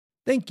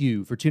Thank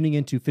you for tuning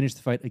in to Finish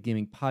the Fight, a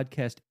gaming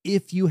podcast.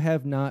 If you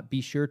have not,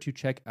 be sure to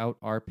check out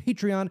our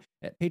Patreon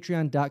at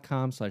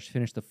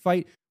patreon.com/finish the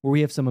fight, where we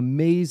have some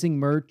amazing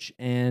merch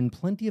and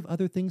plenty of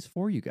other things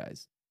for you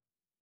guys.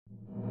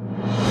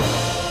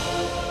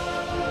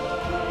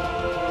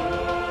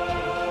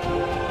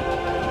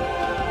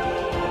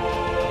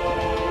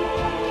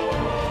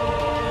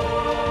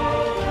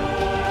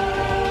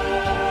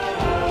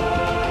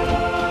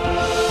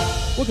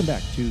 Welcome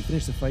back to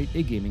Finish the Fight,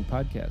 a gaming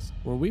podcast,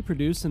 where we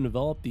produce and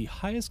develop the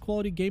highest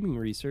quality gaming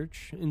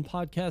research in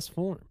podcast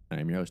form.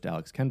 I'm your host,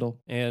 Alex Kendall.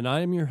 And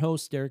I am your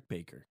host, Derek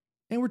Baker.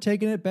 And we're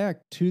taking it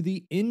back to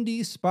the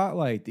Indie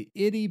Spotlight, the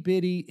Itty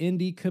Bitty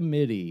Indie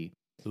Committee,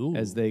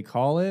 as they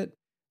call it.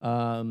 I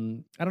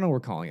don't know what we're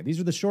calling it. These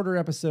are the shorter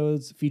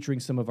episodes featuring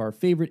some of our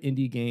favorite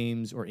indie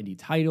games or indie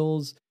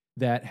titles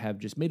that have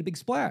just made a big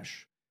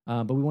splash.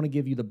 But we want to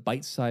give you the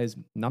bite-sized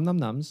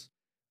nums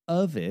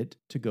of it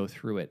to go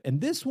through it.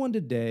 And this one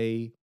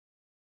today,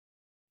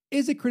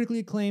 is it critically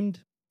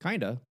acclaimed?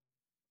 Kinda.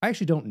 I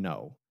actually don't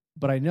know.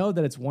 But I know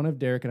that it's one of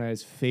Derek and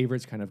I's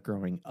favorites kind of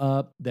growing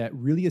up that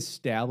really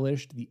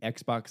established the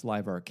Xbox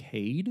Live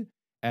Arcade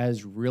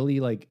as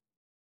really like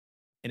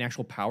an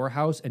actual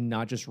powerhouse and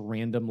not just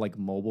random like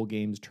mobile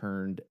games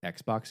turned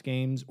Xbox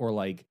games or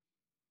like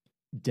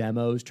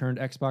demos turned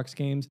Xbox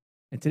games.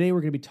 And today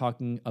we're going to be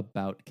talking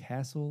about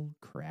Castle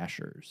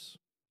Crashers.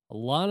 A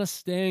lot of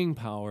staying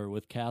power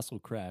with Castle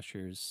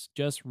Crashers.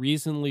 Just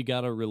recently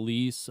got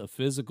a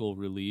physical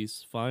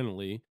release,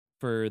 finally,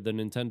 for the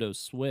Nintendo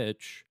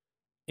Switch.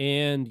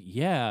 And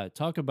yeah,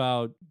 talk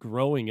about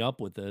growing up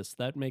with this.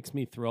 That makes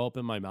me throw up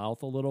in my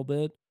mouth a little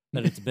bit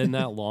that it's been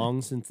that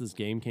long since this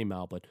game came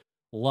out. But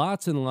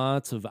lots and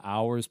lots of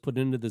hours put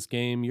into this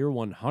game. You're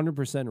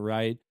 100%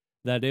 right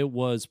that it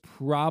was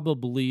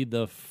probably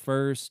the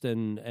first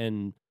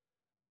and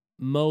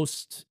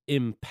most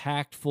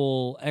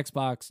impactful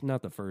Xbox,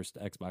 not the first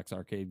Xbox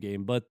arcade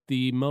game, but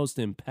the most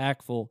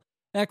impactful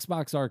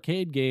Xbox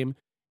arcade game,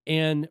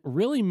 and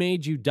really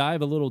made you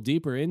dive a little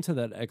deeper into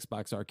that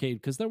Xbox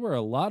arcade because there were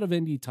a lot of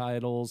indie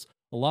titles,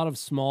 a lot of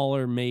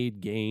smaller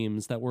made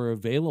games that were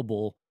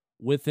available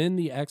within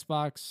the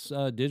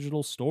Xbox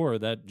digital store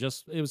that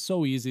just, it was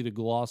so easy to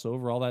gloss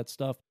over all that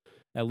stuff,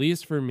 at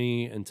least for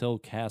me, until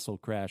Castle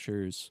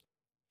Crashers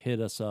hit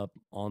us up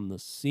on the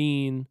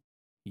scene.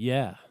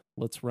 Yeah.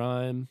 Let's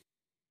rhyme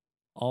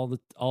all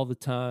the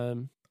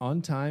time.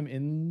 On time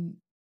in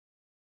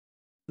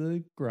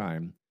the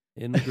grime.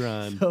 In the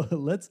grime. So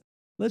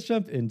let's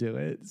jump into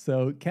it.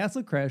 So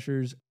Castle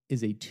Crashers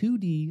is a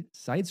 2D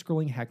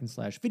side-scrolling hack and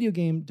slash video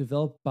game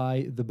developed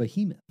by The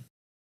Behemoth.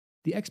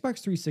 The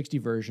Xbox 360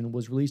 version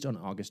was released on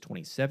August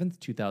 27th,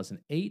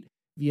 2008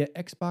 via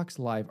Xbox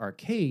Live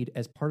Arcade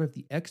as part of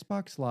the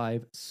Xbox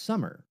Live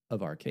Summer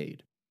of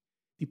Arcade.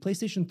 The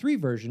PlayStation 3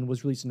 version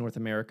was released in North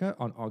America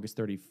on August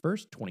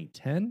 31st,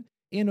 2010,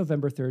 and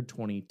November 3rd,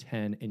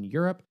 2010 in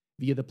Europe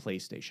via the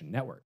PlayStation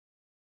Network.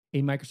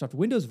 A Microsoft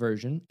Windows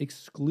version,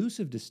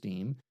 exclusive to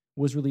Steam,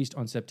 was released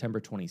on September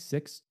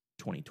 26,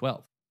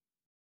 2012.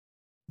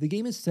 The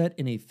game is set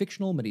in a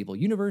fictional medieval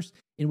universe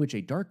in which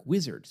a dark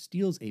wizard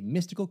steals a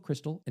mystical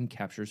crystal and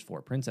captures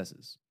 4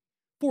 princesses.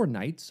 4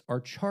 knights are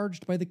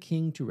charged by the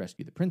king to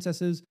rescue the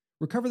princesses,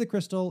 recover the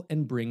crystal,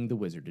 and bring the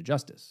wizard to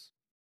justice.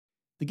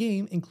 The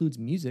game includes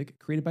music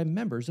created by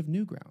members of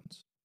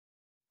Newgrounds.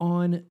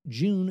 On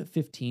June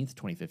 15,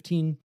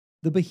 2015,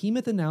 The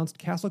Behemoth announced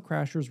Castle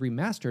Crashers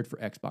Remastered for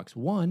Xbox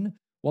One,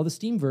 while the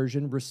Steam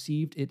version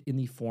received it in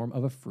the form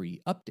of a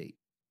free update.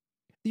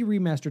 The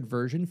remastered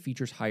version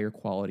features higher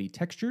quality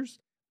textures,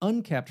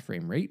 uncapped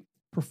frame rate,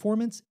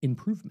 performance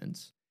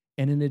improvements,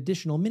 and an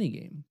additional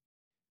minigame.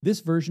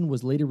 This version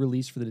was later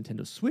released for the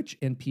Nintendo Switch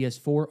and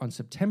PS4 on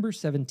September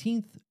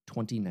 17,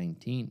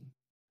 2019.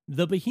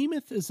 The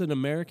Behemoth is an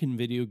American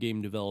video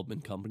game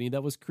development company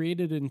that was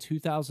created in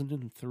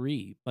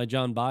 2003 by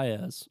John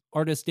Baez,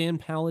 artist Dan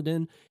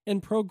Paladin,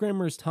 and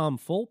programmers Tom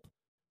Fulp,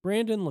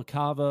 Brandon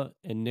LaCava,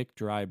 and Nick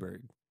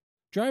Dryberg.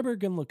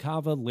 Dryberg and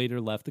LaCava later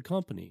left the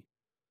company.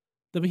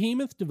 The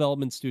Behemoth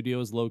development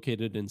studio is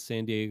located in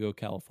San Diego,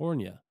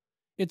 California.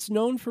 It's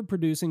known for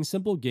producing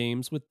simple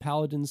games with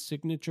Paladin's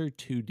signature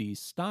 2D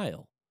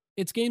style.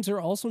 Its games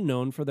are also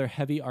known for their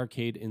heavy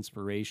arcade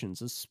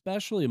inspirations,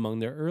 especially among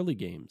their early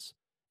games,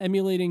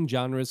 emulating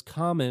genres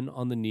common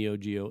on the Neo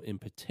Geo in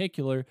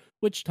particular,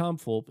 which Tom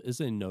Fulp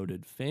is a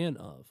noted fan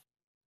of.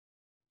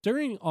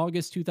 During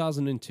August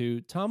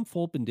 2002, Tom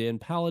Fulp and Dan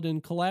Paladin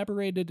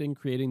collaborated in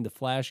creating the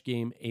Flash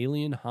game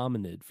Alien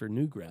Hominid for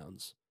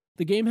Newgrounds.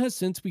 The game has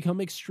since become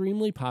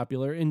extremely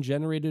popular and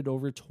generated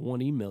over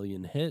 20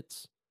 million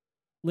hits.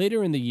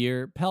 Later in the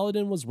year,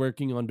 Paladin was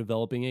working on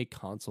developing a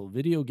console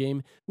video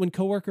game when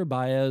coworker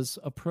Baez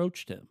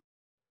approached him.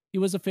 He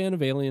was a fan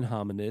of Alien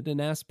Hominid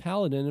and asked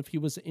Paladin if he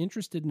was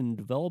interested in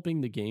developing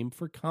the game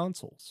for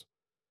consoles.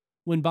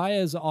 When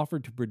Baez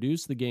offered to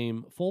produce the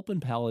game, Fulp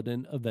and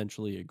Paladin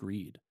eventually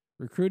agreed,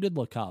 recruited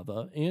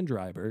LaCava and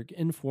Dryberg,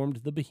 and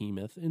formed the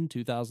Behemoth in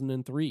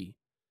 2003.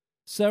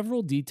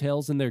 Several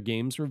details in their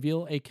games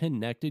reveal a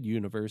connected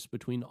universe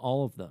between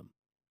all of them.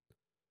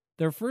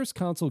 Their first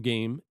console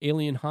game,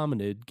 Alien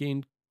Hominid,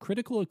 gained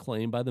critical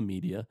acclaim by the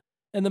media,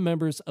 and the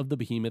members of the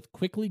Behemoth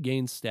quickly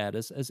gained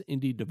status as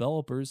indie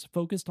developers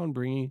focused on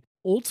bringing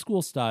old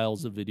school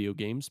styles of video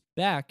games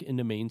back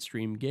into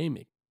mainstream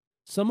gaming.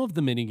 Some of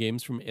the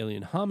minigames from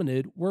Alien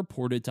Hominid were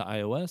ported to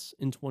iOS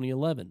in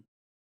 2011.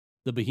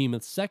 The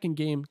Behemoth's second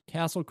game,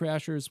 Castle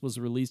Crashers, was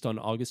released on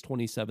August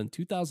 27,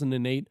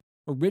 2008,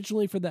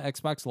 originally for the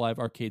Xbox Live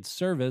Arcade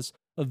service,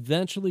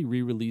 eventually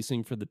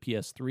re-releasing for the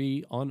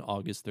PS3 on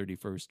August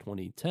 31,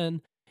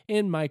 2010,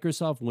 and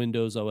Microsoft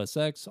Windows OS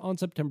X on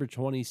September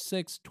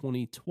 26,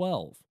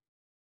 2012.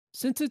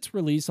 Since its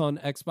release on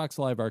Xbox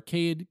Live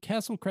Arcade,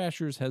 Castle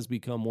Crashers has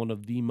become one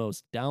of the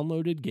most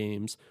downloaded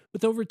games,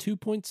 with over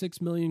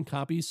 2.6 million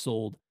copies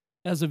sold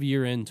as of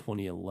year-end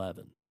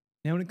 2011.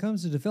 Now, when it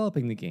comes to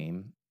developing the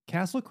game,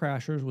 Castle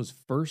Crashers was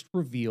first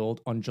revealed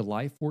on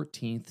July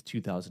 14th,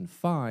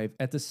 2005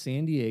 at the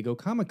San Diego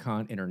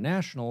Comic-Con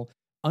International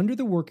under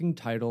the working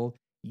title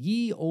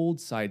Ye Olde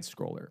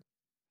Side-Scroller.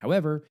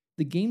 However,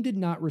 the game did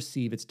not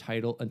receive its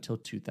title until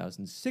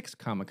 2006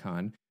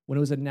 Comic-Con when it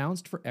was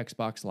announced for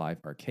Xbox Live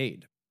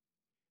Arcade.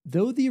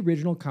 Though the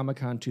original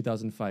Comic-Con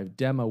 2005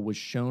 demo was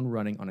shown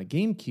running on a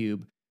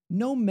GameCube,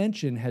 no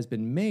mention has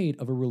been made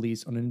of a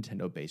release on a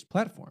Nintendo-based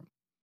platform.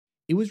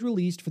 It was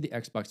released for the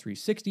Xbox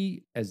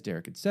 360, as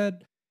Derek had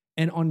said,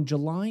 and on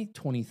July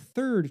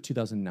 23,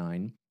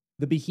 2009,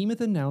 the Behemoth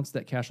announced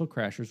that Castle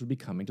Crashers would be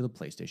coming to the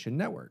PlayStation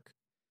Network.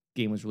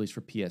 The game was released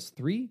for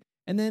PS3,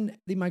 and then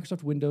the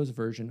Microsoft Windows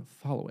version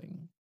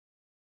following.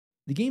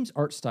 The game's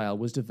art style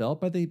was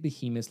developed by the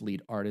Behemoth's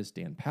lead artist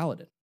Dan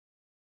Paladin.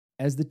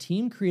 As the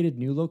team created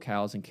new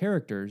locales and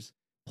characters,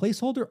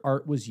 placeholder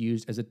art was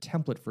used as a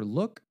template for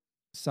look,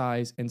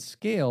 size, and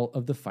scale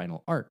of the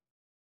final art.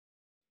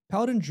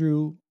 Paladin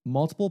drew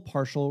multiple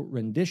partial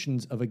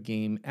renditions of a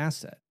game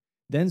asset,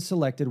 then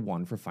selected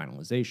one for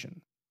finalization.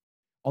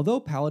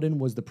 Although Paladin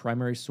was the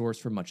primary source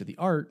for much of the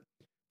art,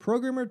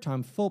 programmer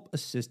Tom Fulp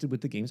assisted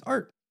with the game's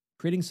art,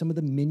 creating some of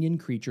the minion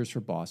creatures for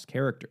boss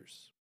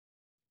characters.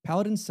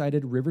 Paladin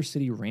cited River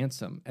City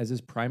Ransom as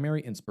his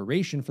primary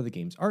inspiration for the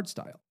game's art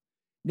style,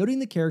 noting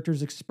the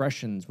character's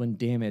expressions when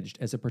damaged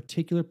as a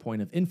particular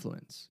point of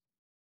influence.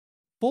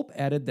 Fulp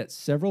added that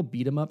several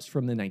beat-em-ups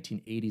from the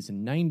 1980s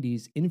and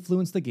 90s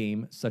influenced the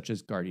game, such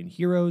as Guardian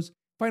Heroes,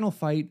 Final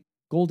Fight,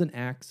 Golden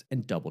Axe,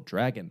 and Double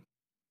Dragon.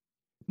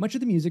 Much of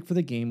the music for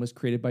the game was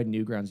created by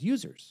Newgrounds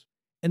users,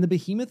 and the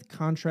Behemoth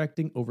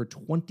contracting over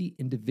 20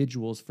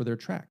 individuals for their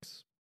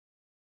tracks.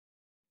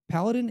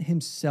 Paladin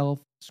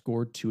himself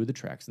scored 2 of the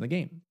tracks in the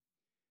game.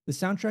 The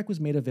soundtrack was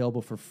made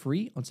available for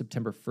free on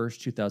September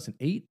 1st,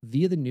 2008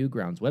 via the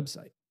Newgrounds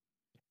website,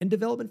 and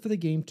development for the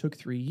game took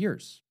 3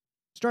 years,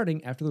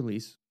 starting after the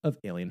release of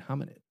Alien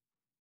Hominid.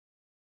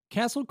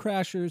 Castle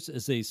Crashers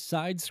is a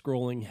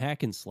side-scrolling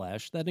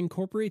hack-and-slash that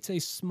incorporates a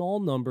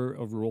small number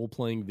of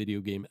role-playing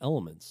video game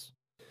elements.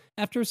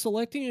 After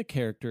selecting a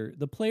character,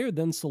 the player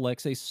then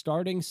selects a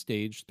starting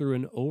stage through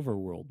an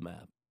overworld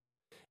map.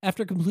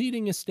 After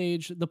completing a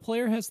stage, the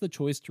player has the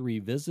choice to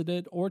revisit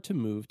it or to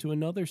move to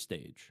another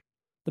stage.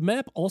 The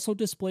map also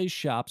displays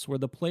shops where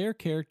the player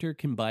character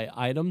can buy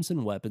items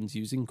and weapons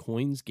using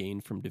coins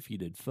gained from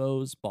defeated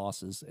foes,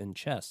 bosses, and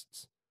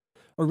chests.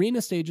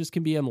 Arena stages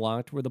can be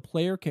unlocked where the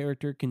player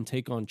character can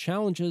take on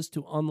challenges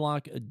to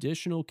unlock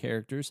additional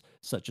characters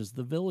such as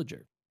the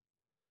Villager.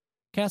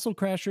 Castle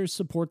Crashers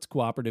supports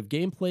cooperative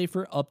gameplay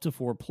for up to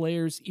 4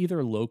 players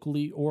either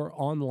locally or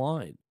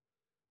online.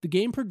 The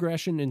game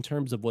progression in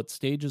terms of what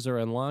stages are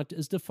unlocked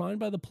is defined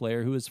by the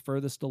player who is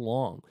furthest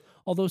along,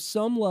 although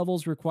some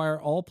levels require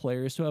all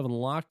players to have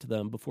unlocked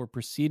them before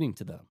proceeding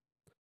to them.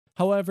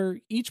 However,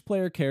 each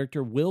player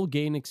character will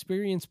gain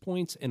experience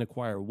points and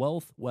acquire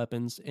wealth,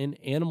 weapons, and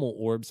animal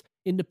orbs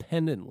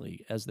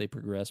independently as they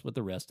progress with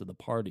the rest of the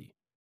party.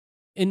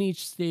 In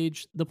each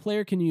stage, the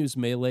player can use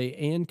melee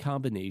and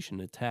combination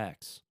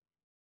attacks.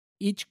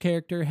 Each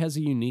character has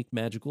a unique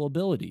magical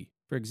ability.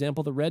 For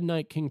example, the Red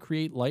Knight can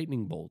create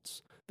lightning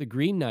bolts. The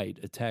Green Knight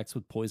attacks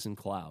with poison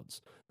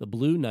clouds. The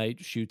Blue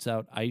Knight shoots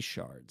out ice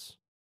shards.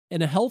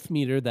 And a health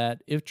meter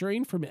that, if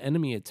drained from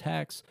enemy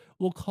attacks,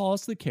 will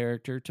cause the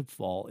character to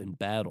fall in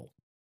battle.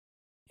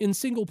 In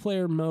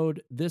single-player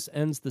mode, this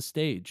ends the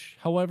stage.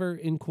 However,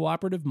 in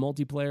cooperative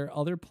multiplayer,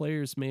 other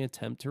players may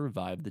attempt to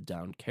revive the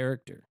downed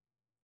character.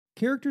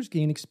 Characters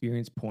gain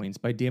experience points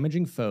by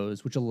damaging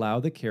foes, which allow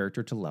the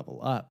character to level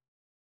up.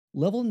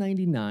 Level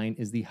 99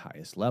 is the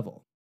highest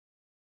level.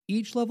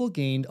 Each level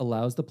gained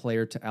allows the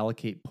player to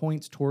allocate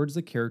points towards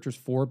the character's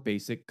 4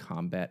 basic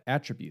combat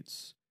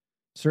attributes.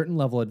 Certain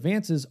level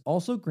advances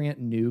also grant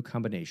new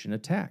combination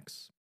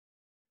attacks.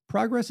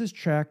 Progress is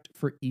tracked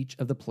for each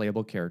of the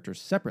playable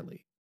characters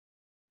separately.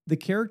 The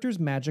character's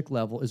magic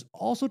level is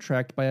also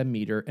tracked by a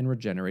meter and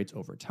regenerates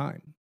over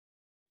time.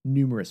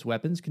 Numerous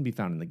weapons can be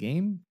found in the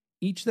game,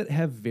 each that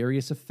have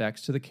various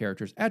effects to the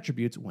character's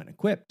attributes when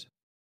equipped.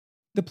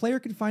 The player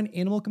can find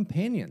animal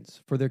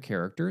companions for their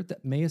character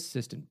that may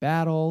assist in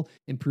battle,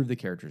 improve the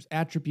character's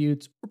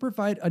attributes, or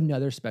provide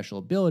another special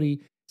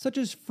ability, such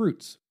as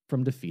fruits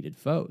from defeated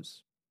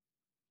foes.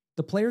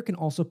 The player can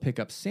also pick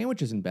up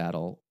sandwiches in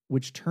battle,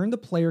 which turn the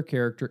player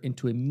character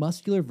into a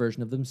muscular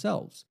version of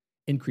themselves,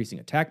 increasing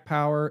attack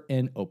power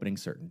and opening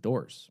certain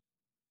doors.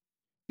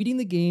 Beating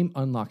the game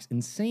unlocks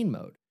Insane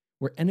Mode,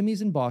 where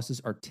enemies and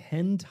bosses are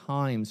 10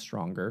 times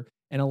stronger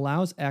and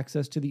allows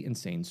access to the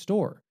Insane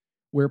Store,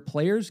 where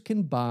players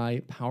can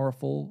buy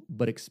powerful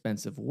but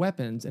expensive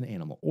weapons and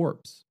animal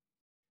orbs.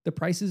 The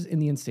prices in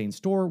the Insane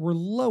Store were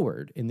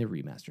lowered in the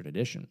remastered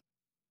edition.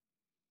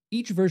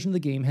 Each version of the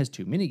game has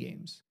 2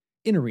 minigames.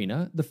 In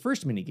Arena, the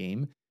first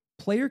minigame,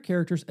 player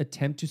characters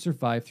attempt to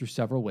survive through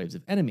several waves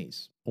of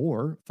enemies,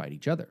 or fight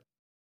each other.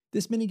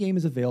 This minigame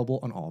is available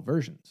on all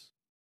versions.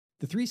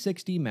 The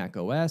 360, Mac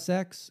OS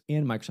X,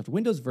 and Microsoft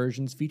Windows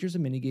versions features a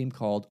minigame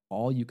called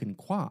All You Can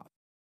Quaff,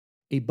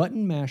 a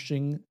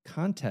button-mashing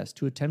contest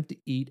to attempt to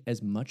eat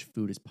as much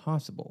food as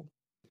possible.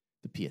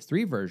 The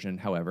PS3 version,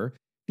 however,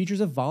 features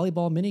a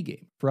volleyball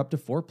minigame for up to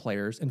 4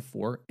 players and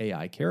 4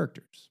 AI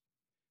characters.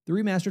 The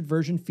remastered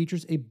version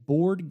features a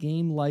board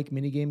game-like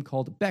minigame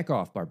called Back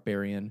Off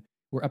Barbarian,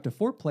 where up to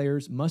 4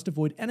 players must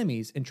avoid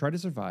enemies and try to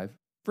survive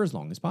for as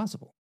long as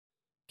possible.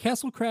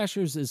 Castle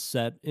Crashers is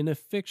set in a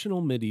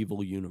fictional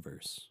medieval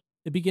universe.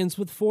 It begins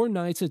with 4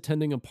 knights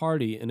attending a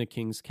party in a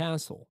king's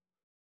castle.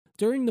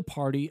 During the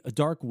party, a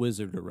dark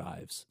wizard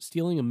arrives,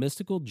 stealing a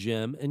mystical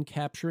gem and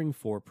capturing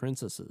 4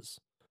 princesses.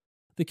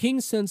 The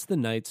king sends the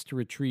knights to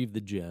retrieve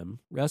the gem,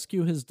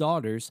 rescue his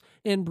daughters,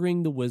 and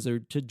bring the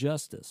wizard to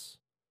justice.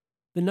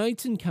 The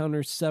knights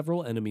encounter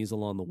several enemies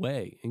along the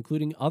way,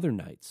 including other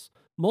knights,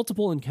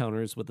 multiple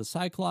encounters with a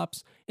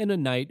Cyclops, and a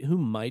knight who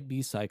might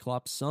be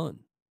Cyclops' son.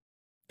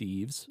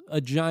 Thieves,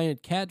 a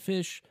giant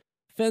catfish,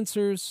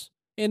 fencers,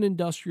 an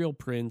industrial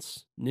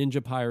prince,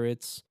 ninja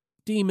pirates,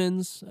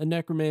 demons, a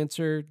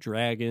necromancer,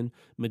 dragon,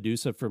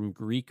 Medusa from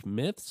Greek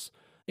myths,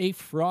 a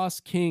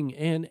frost king,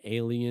 and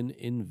alien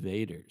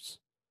invaders.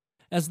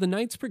 As the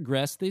knights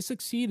progress, they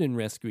succeed in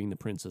rescuing the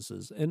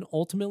princesses, and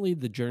ultimately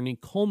the journey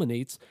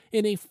culminates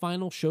in a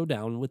final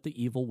showdown with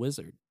the evil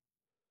wizard.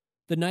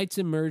 The knights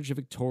emerge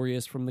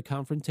victorious from the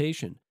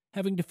confrontation,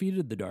 having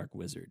defeated the dark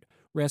wizard,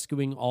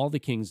 rescuing all the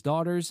king's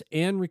daughters,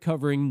 and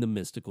recovering the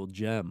mystical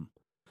gem.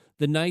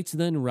 The knights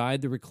then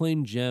ride the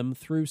reclaimed gem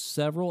through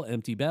several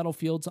empty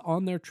battlefields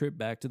on their trip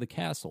back to the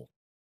castle.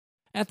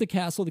 At the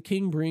castle, the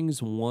king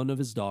brings one of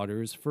his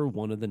daughters for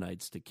one of the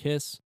knights to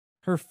kiss,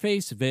 her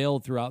face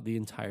veiled throughout the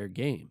entire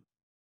game.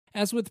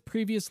 As with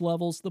previous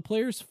levels, the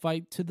players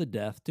fight to the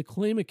death to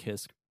claim a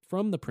kiss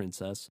from the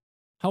princess.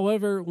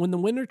 However, when the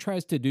winner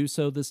tries to do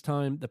so this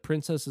time, the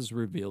princess is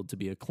revealed to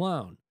be a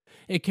clown,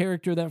 a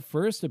character that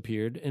first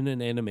appeared in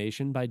an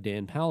animation by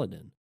Dan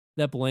Paladin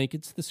that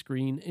blankets the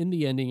screen in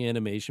the ending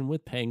animation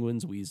with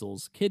penguins,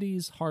 weasels,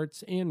 kitties,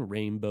 hearts, and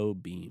rainbow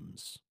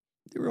beams.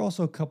 There were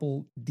also a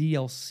couple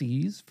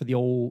DLCs for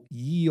the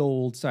ye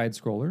old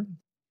side-scroller.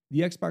 The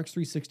Xbox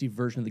 360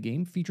 version of the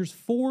game features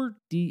 4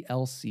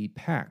 DLC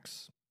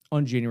packs.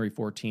 On January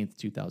 14th,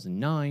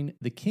 2009,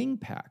 the King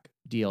Pack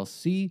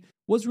DLC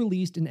was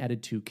released and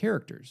added 2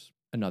 characters,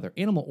 another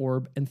animal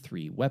orb, and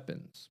 3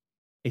 weapons.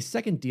 A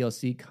second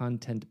DLC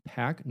content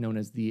pack, known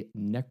as the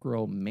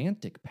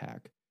Necromantic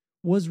Pack,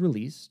 was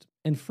released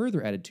and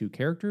further added 2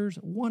 characters,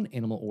 1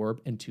 animal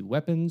orb, and 2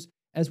 weapons,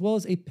 as well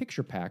as a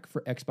picture pack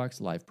for Xbox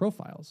Live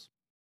profiles.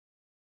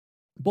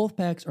 Both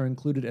packs are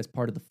included as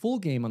part of the full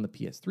game on the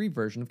PS3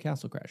 version of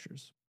Castle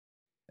Crashers.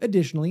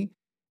 Additionally,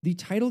 the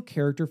title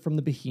character from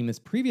the Behemoth's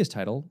previous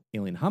title,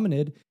 Alien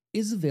Hominid,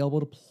 is available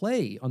to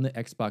play on the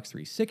Xbox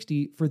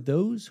 360 for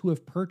those who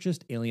have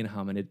purchased Alien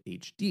Hominid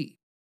HD.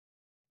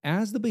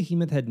 As the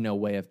Behemoth had no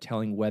way of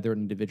telling whether an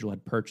individual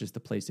had purchased the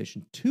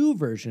PlayStation 2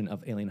 version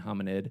of Alien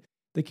Hominid,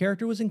 the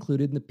character was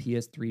included in the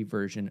PS3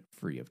 version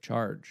free of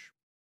charge.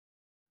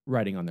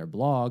 Writing on their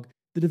blog,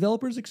 the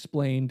developers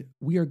explained,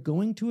 "We are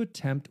going to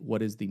attempt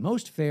what is the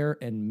most fair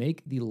and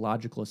make the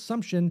logical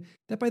assumption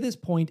that by this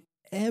point,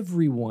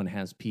 everyone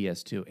has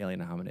PS2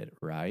 Alien Hominid,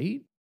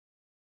 right?"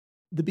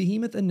 The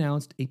Behemoth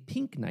announced a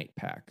Pink Knight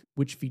pack,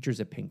 which features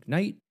a Pink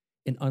Knight,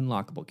 an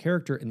unlockable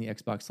character in the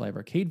Xbox Live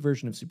Arcade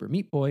version of Super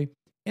Meat Boy,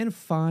 and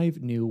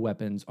 5 new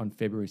weapons on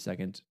February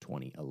 2nd,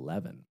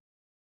 2011.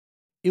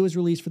 It was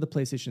released for the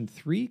PlayStation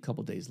 3 a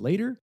couple days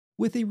later,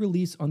 with a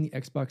release on the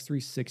Xbox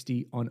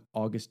 360 on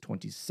August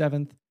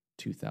 27th,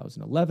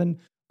 2011,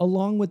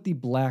 along with the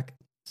Black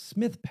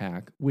Smith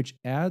Pack, which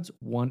adds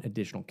 1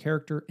 additional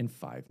character and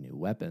 5 new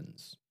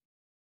weapons.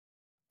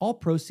 All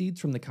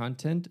proceeds from the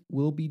content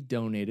will be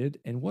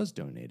donated and was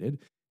donated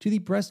to the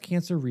Breast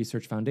Cancer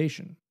Research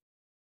Foundation.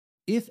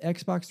 If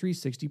Xbox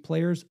 360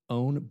 players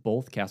own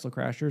both Castle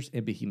Crashers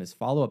and Behemoth's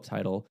follow-up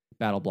title,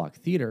 BattleBlock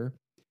Theater,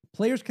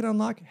 players can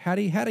unlock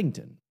Hattie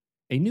Haddington,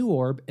 a new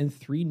orb, and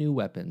 3 new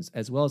weapons,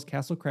 as well as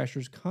Castle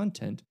Crashers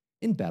content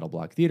in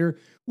BattleBlock Theater,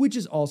 which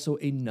is also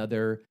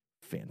another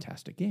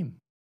fantastic game.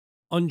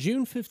 On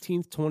June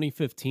 15,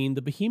 2015,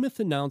 the Behemoth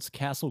announced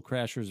Castle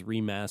Crashers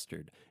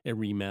Remastered, a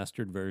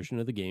remastered version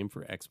of the game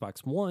for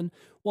Xbox One,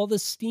 while the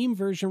Steam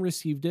version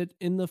received it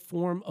in the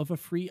form of a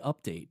free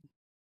update.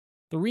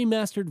 The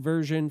remastered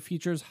version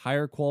features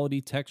higher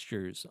quality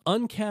textures,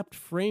 uncapped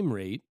frame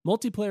rate,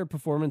 multiplayer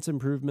performance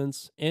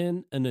improvements,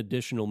 and an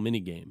additional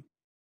minigame.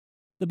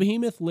 The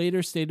Behemoth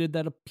later stated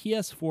that a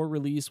PS4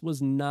 release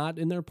was not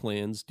in their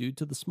plans due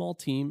to the small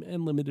team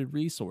and limited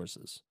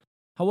resources.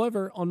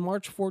 However, on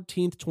March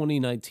 14,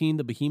 2019,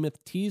 the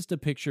Behemoth teased a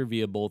picture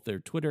via both their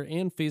Twitter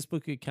and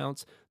Facebook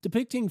accounts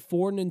depicting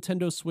 4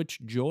 Nintendo Switch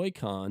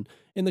Joy-Con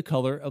in the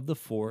color of the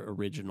 4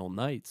 original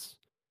Knights.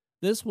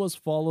 This was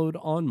followed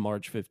on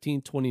March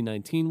 15,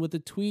 2019 with a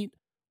tweet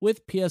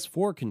with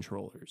PS4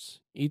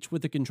 controllers, each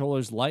with the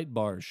controller's light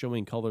bars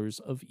showing colors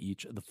of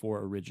each of the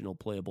 4 original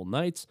playable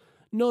Knights,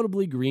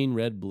 notably green,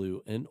 red,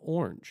 blue, and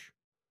orange.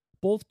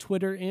 Both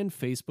Twitter and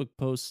Facebook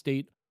posts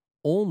state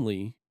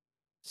only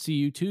 "See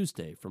you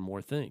Tuesday" for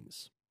more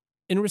things.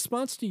 In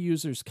response to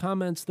users'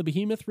 comments, the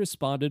Behemoth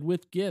responded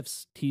with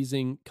GIFs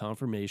teasing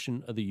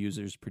confirmation of the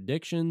users'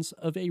 predictions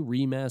of a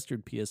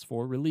remastered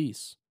PS4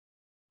 release.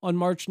 On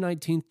March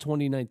 19,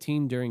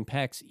 2019, during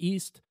PAX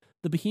East,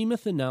 the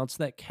Behemoth announced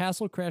that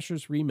Castle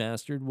Crashers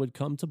Remastered would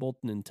come to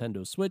both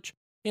Nintendo Switch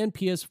and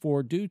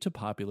PS4 due to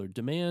popular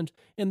demand,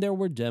 and there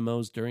were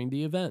demos during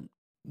the event.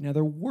 Now,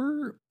 there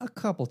were a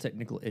couple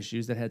technical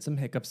issues that had some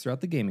hiccups throughout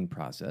the gaming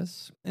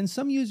process, and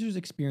some users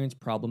experienced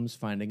problems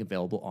finding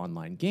available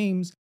online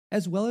games,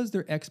 as well as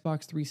their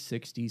Xbox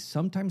 360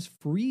 sometimes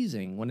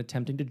freezing when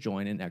attempting to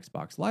join an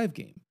Xbox Live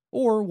game,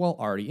 or while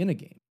already in a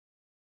game.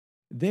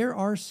 There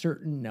are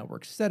certain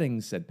network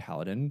settings, said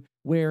Paladin,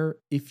 where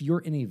if you're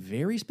in a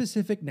very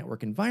specific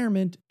network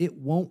environment, it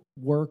won't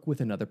work with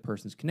another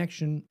person's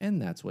connection,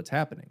 and that's what's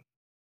happening.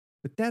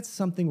 But that's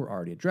something we're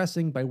already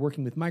addressing by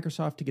working with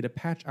Microsoft to get a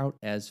patch out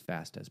as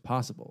fast as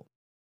possible.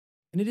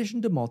 In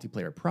addition to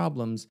multiplayer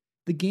problems,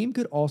 the game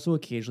could also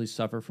occasionally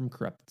suffer from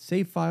corrupted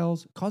save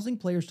files, causing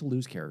players to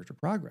lose character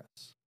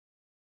progress.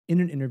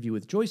 In an interview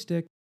with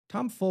Joystick,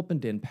 Tom Fulp and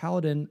Dan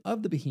Paladin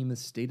of the Behemoth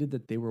stated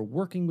that they were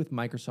working with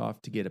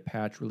Microsoft to get a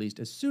patch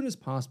released as soon as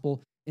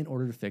possible in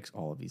order to fix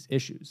all of these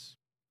issues.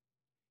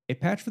 A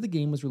patch for the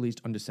game was released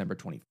on December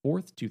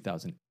 24th,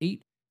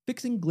 2008,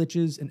 fixing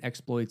glitches and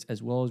exploits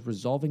as well as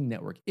resolving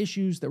network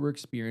issues that were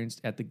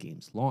experienced at the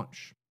game's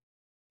launch.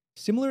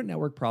 Similar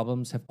network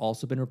problems have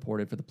also been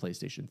reported for the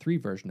PlayStation 3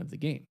 version of the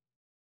game.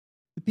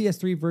 The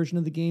PS3 version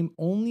of the game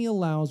only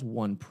allows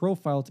one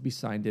profile to be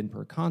signed in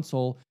per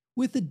console,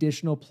 with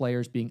additional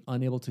players being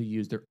unable to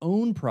use their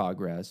own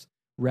progress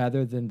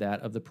rather than that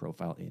of the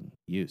profile in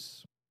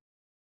use.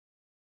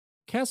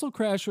 Castle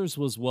Crashers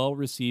was well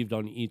received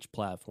on each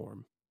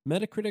platform.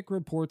 Metacritic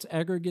reports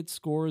aggregate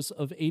scores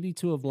of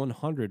 82 of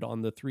 100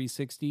 on the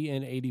 360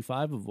 and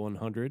 85 of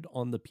 100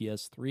 on the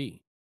PS3.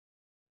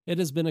 It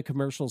has been a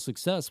commercial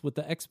success, with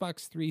the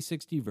Xbox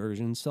 360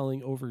 version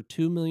selling over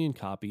 2 million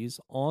copies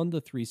on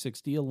the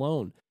 360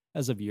 alone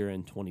as of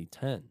year-end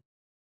 2010.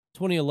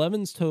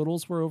 2011's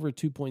totals were over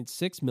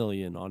 2.6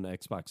 million on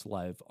Xbox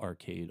Live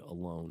Arcade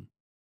alone.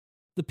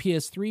 The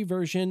PS3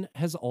 version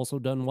has also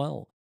done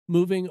well,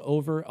 moving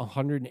over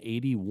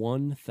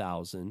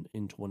 181,000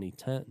 in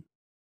 2010.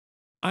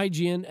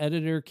 IGN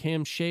editor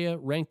Cam Shea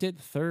ranked it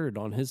third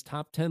on his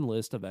top 10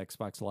 list of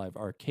Xbox Live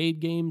Arcade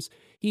games.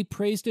 He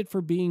praised it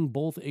for being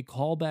both a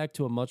callback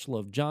to a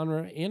much-loved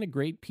genre and a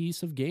great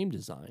piece of game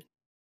design.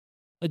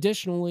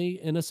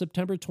 Additionally, in a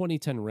September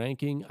 2010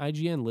 ranking,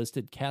 IGN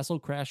listed Castle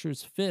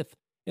Crashers 5th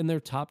in their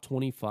top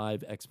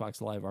 25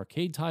 Xbox Live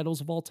Arcade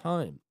titles of all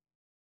time.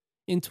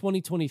 In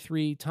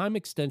 2023, Time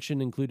Extension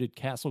included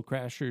Castle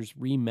Crashers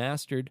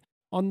Remastered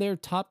on their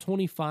top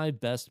 25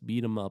 best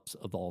beat-em-ups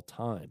of all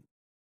time.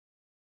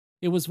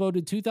 It was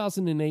voted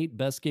 2008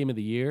 Best Game of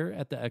the Year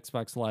at the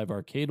Xbox Live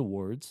Arcade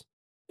Awards,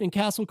 and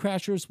Castle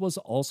Crashers was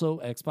also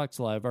Xbox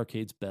Live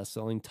Arcade's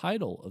best-selling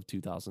title of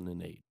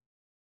 2008.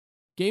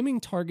 Gaming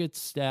Target's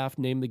staff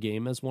named the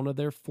game as one of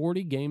their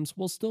 40 games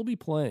we'll still be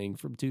playing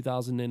from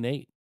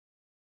 2008.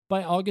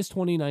 By August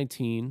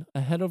 2019,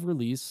 ahead of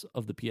release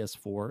of the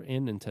PS4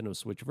 and Nintendo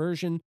Switch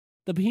version,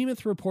 the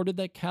Behemoth reported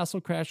that Castle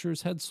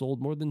Crashers had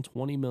sold more than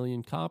 20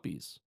 million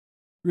copies.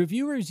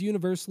 Reviewers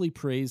universally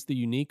praised the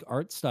unique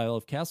art style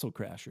of Castle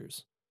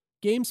Crashers.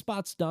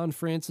 GameSpot's Don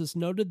Francis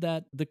noted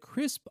that the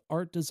crisp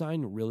art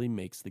design really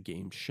makes the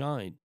game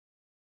shine.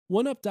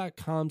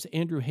 OneUp.com's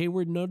Andrew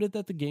Hayward noted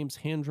that the game's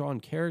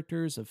hand-drawn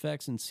characters,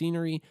 effects, and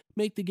scenery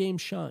make the game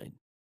shine.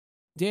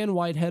 Dan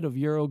Whitehead of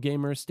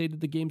Eurogamer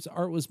stated the game's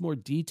art was more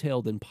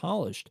detailed and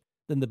polished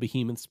than the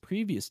Behemoth's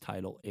previous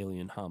title,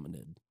 Alien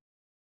Hominid.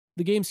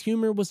 The game's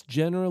humor was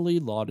generally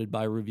lauded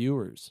by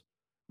reviewers.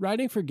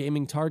 Writing for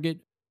Gaming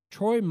Target,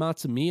 Troy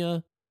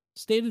Matsumiya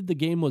stated the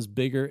game was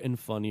bigger and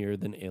funnier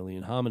than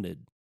Alien Hominid.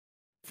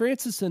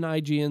 Francis and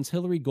IGN's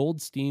Hillary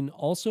Goldstein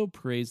also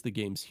praised the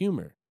game's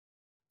humor.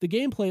 The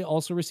gameplay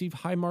also received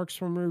high marks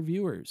from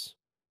reviewers.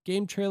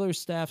 Game Trailer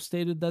staff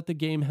stated that the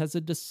game has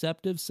a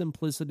deceptive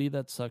simplicity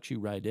that sucks you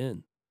right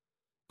in.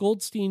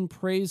 Goldstein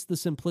praised the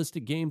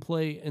simplistic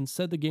gameplay and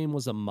said the game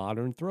was a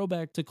modern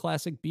throwback to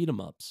classic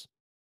beat-em-ups.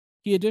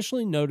 He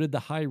additionally noted the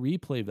high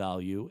replay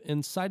value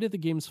and cited the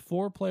game's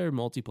 4-player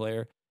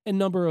multiplayer and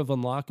number of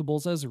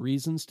unlockables as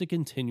reasons to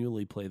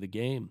continually play the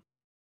game.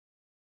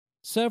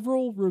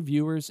 Several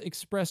reviewers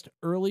expressed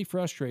early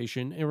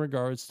frustration in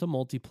regards to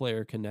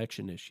multiplayer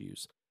connection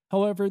issues.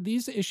 However,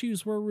 these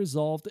issues were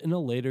resolved in a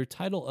later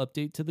title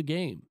update to the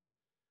game.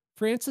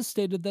 Francis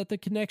stated that the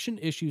connection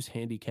issues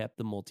handicapped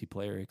the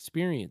multiplayer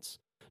experience.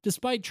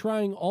 Despite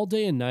trying all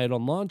day and night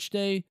on launch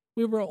day,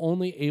 we were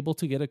only able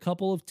to get a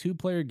couple of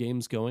two-player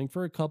games going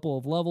for a couple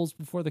of levels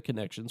before the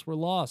connections were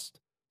lost,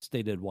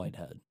 stated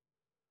Whitehead.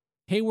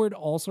 Hayward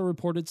also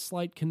reported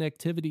slight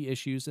connectivity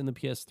issues in the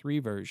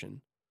PS3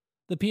 version.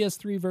 The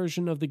PS3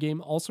 version of the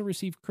game also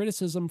received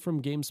criticism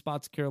from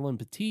GameSpot's Carolyn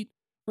Petit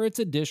for its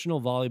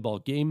additional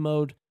volleyball game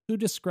mode, who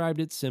described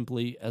it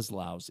simply as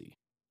lousy.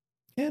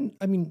 And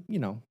I mean,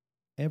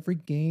 every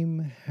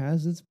game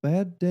has its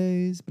bad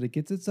days, but it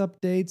gets its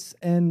updates.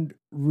 And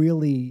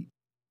really,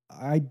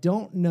 I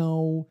don't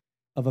know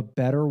of a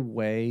better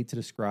way to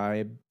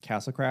describe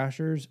Castle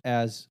Crashers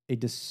as a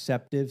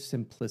deceptive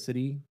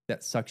simplicity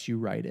that sucks you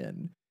right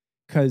in.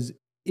 Because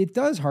it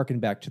does harken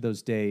back to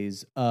those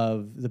days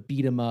of the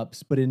beat 'em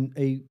ups, but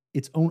in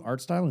its own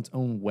art style, in its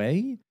own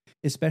way,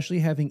 especially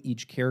having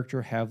each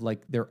character have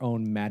like their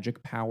own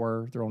magic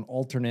power, their own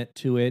alternate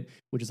to it,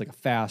 which is like a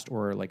fast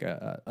or like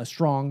a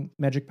strong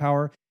magic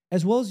power,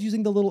 as well as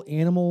using the little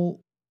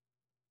animal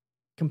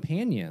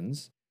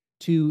companions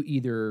to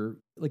either,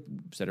 like we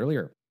said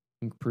earlier,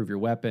 improve your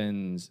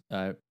weapons,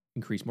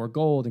 increase more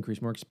gold,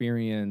 increase more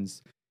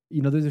experience.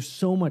 There's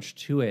so much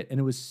to it. And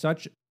it was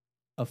such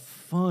a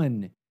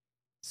fun,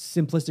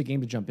 simplistic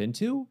game to jump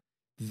into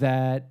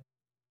that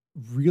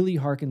really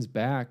harkens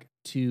back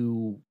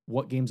to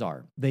what games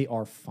are. They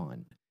are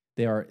fun.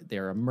 They're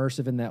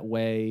immersive in that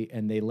way,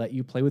 and they let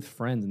you play with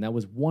friends. And that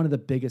was one of the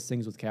biggest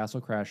things with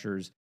Castle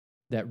Crashers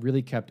that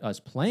really kept us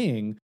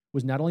playing,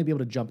 was not only be able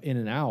to jump in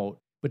and out,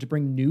 but to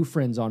bring new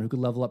friends on who could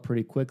level up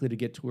pretty quickly to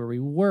get to where we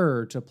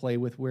were, to play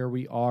with where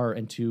we are,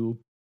 and to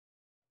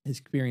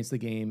experience the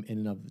game in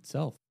and of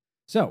itself.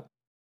 So,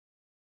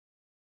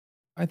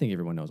 I think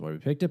everyone knows why we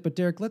picked it, but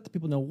Derek, let the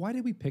people know, why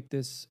did we pick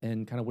this,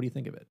 and kind of what do you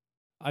think of it?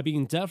 I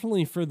mean,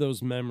 definitely for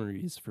those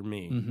memories for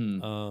me.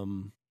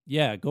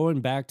 Mm-hmm.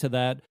 Going back to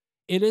that,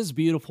 it is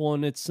beautiful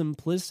in its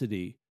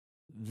simplicity.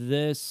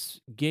 This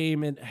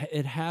game,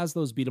 it has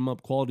those beat 'em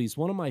up qualities.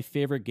 One of my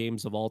favorite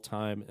games of all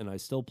time, and I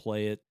still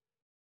play it,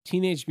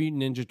 Teenage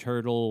Mutant Ninja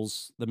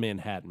Turtles: The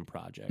Manhattan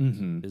Project,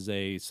 is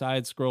a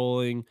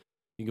side-scrolling,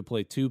 you can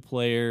play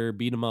two-player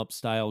beat 'em up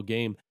style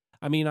game.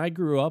 I mean, I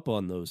grew up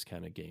on those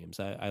kind of games.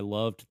 I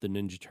loved the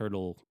Ninja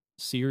Turtle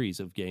series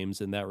of games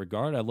in that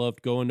regard. I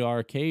loved going to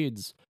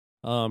arcades,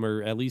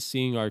 or at least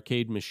seeing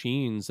arcade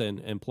machines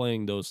and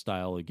playing those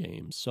style of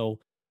games. So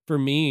for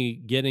me,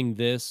 getting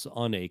this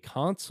on a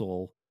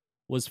console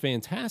was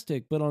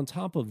fantastic. But on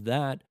top of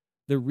that,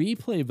 the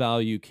replay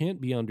value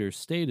can't be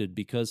understated,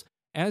 because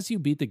as you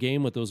beat the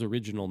game with those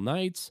original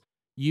knights,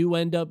 you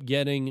end up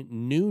getting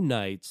new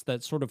knights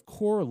that sort of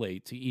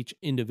correlate to each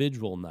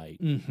individual knight.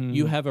 Mm-hmm.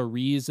 You have a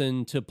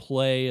reason to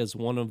play as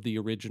one of the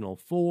original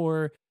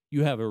four.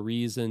 You have a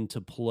reason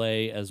to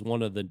play as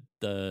one of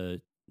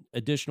the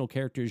additional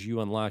characters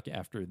you unlock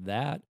after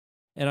that.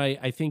 And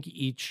I think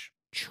each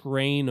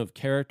train of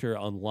character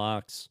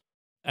unlocks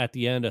at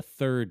the end a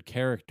third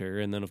character,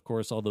 and then of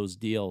course all those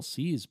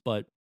DLCs.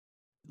 But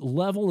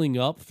leveling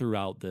up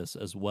throughout this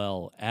as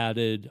well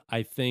added,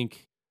 I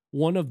think,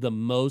 one of the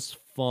most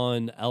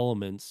fun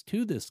elements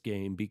to this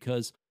game,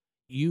 because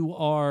you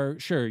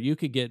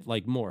could get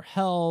like more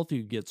health,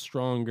 you get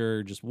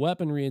stronger, just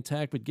weaponry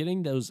attack, but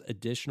getting those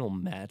additional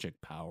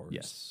magic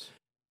powers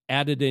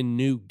added in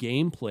new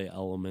gameplay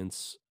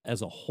elements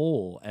as a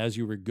whole. As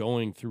you were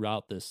going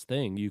throughout this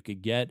thing, you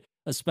could get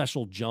a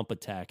special jump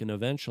attack, and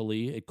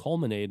eventually it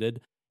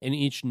culminated in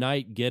each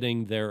knight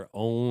getting their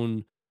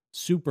own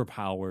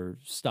superpower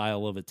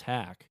style of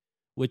attack,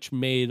 which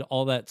made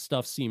all that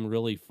stuff seem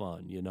really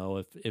fun.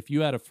 If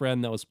you had a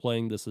friend that was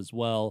playing this as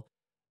well,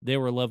 they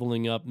were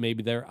leveling up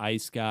maybe their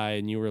ice guy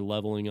and you were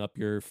leveling up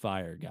your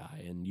fire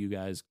guy, and you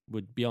guys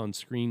would be on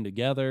screen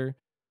together,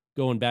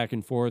 going back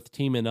and forth,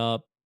 teaming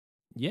up.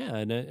 Yeah,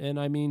 and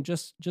I mean,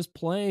 just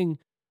playing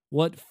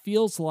what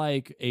feels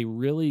like a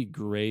really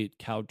great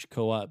couch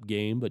co-op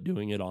game, but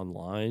doing it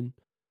online,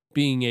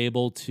 being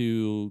able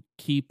to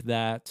keep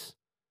that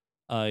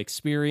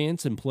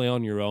experience and play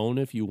on your own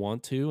if you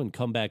want to, and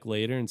come back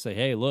later and say,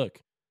 hey,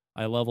 look,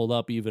 I leveled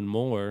up even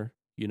more.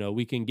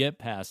 We can get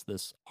past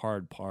this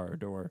hard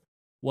part or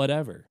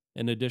whatever,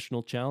 and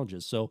additional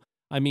challenges. So,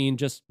 I mean,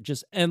 just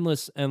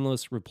endless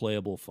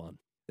replayable fun.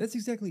 That's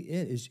exactly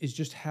it. Is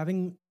just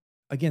having,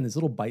 again, this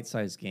little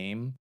bite-sized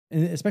game.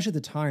 And especially at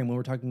the time when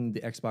we're talking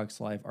the Xbox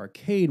Live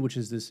Arcade, which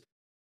is this,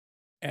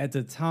 at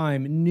the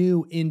time,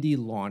 new indie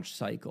launch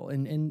cycle.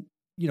 And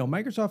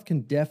Microsoft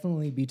can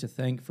definitely be to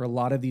thank for a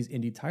lot of these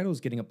indie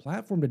titles getting a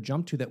platform to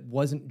jump to that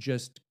wasn't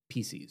just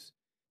PCs,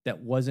 that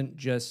wasn't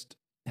just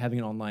having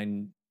an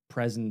online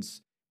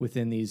presence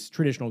within these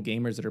traditional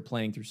gamers that are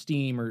playing through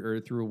Steam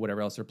or through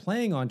whatever else they're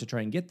playing on to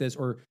try and get this,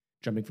 or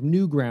jumping from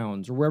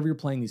Newgrounds or wherever you're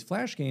playing these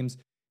Flash games,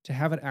 to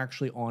have it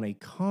actually on a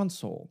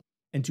console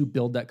and to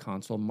build that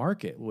console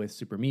market with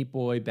Super Meat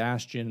Boy,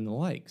 Bastion, and the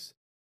likes.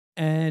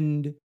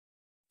 And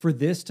for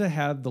this to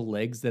have the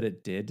legs that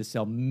it did, to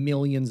sell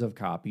millions of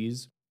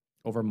copies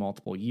over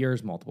multiple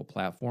years, multiple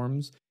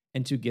platforms,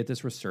 and to get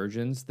this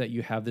resurgence that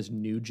you have this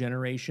new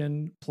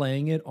generation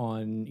playing it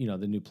on,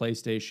 the new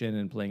PlayStation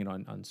and playing it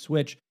on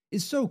Switch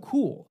is so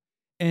cool.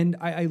 And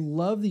I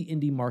love the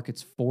indie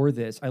markets for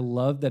this. I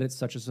love that it's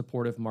such a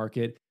supportive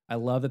market. I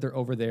love that they're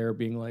over there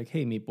being like,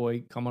 hey, Meat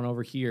Boy, come on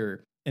over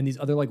here. And these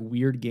other like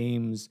weird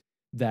games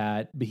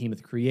that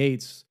Behemoth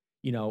creates,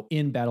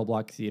 in Battle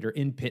Block Theater,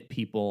 in Pit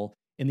People,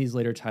 in these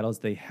later titles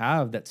they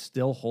have that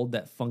still hold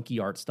that funky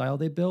art style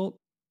they built.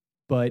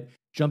 But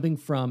jumping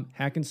from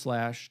hack and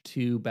slash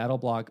to Battle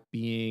Block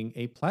being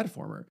a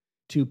platformer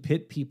to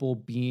Pit People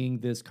being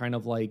this kind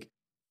of like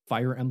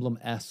Fire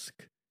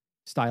Emblem-esque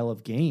style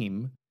of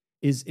game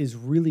is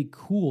really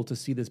cool to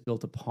see this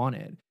built upon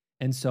it.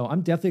 And so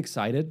I'm definitely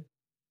excited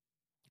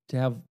to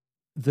have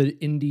the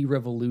indie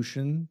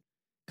revolution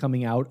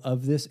coming out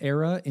of this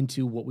era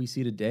into what we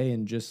see today,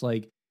 and just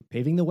like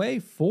paving the way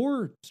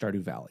for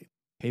Stardew Valley,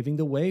 paving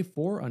the way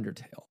for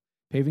Undertale,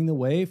 paving the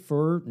way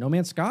for No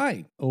Man's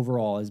Sky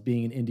overall as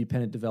being an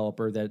independent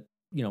developer that,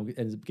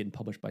 ends up getting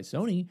published by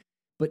Sony.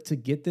 But to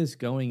get this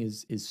going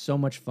is so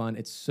much fun.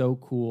 It's so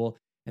cool.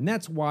 And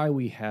that's why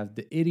we have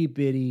the itty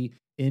bitty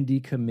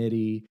indie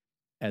committee,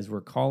 as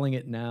we're calling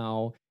it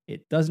now.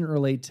 It doesn't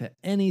relate to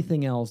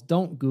anything else.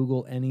 Don't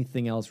Google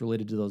anything else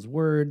related to those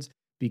words,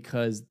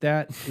 because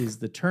that is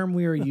the term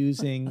we are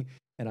using.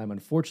 And I'm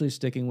unfortunately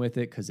sticking with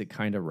it because it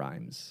kind of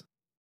rhymes.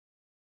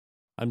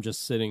 I'm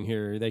just sitting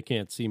here. They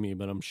can't see me,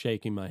 but I'm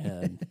shaking my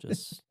head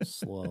just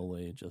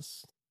slowly.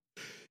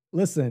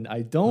 Listen,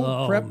 I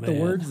don't prep the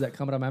words that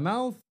come out of my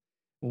mouth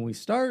when we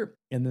start,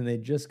 and then they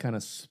just kind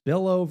of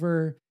spill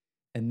over,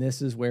 and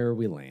this is where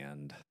we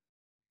land.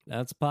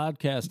 That's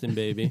podcasting,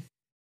 baby.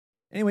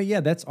 Anyway, yeah,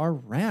 that's our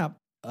wrap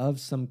of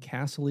some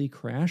Castle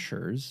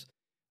Crashers.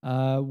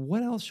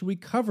 What else should we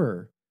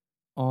cover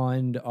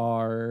on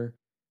our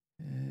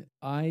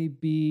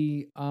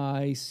IBIC,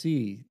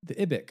 the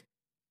IBIC?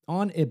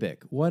 On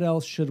IBIC, what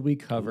else should we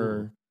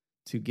cover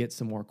to get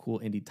some more cool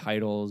indie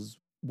titles?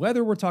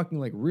 Whether we're talking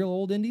like real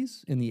old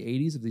indies in the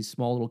 80s of these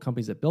small little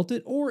companies that built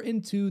it, or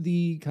into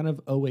the kind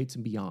of 08s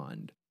and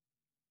beyond.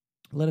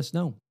 Let us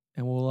know,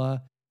 and we'll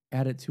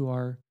add it to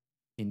our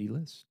indie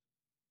list.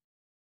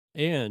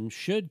 And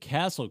should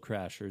Castle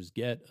Crashers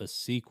get a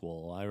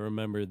sequel? I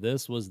remember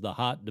this was the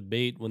hot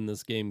debate when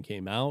this game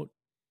came out.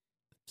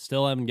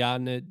 Still haven't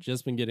gotten it,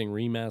 just been getting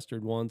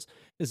remastered once.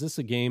 Is this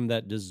a game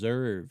that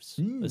deserves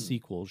a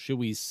sequel? Should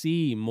we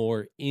see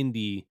more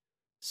indie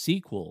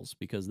sequels?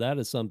 Because that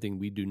is something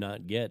we do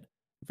not get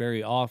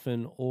very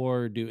often.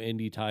 Or do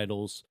indie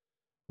titles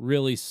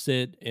really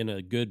sit in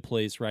a good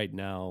place right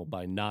now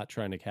by not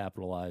trying to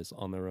capitalize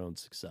on their own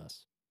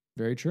success?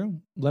 Very true.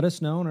 Let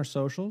us know on our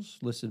socials,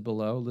 listed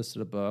below,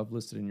 listed above,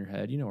 listed in your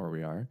head. You know where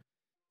we are.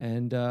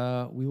 And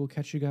we will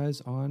catch you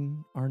guys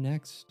on our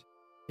next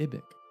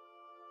IBIC.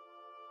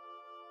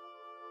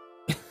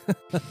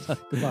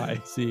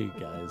 Goodbye. See you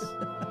guys.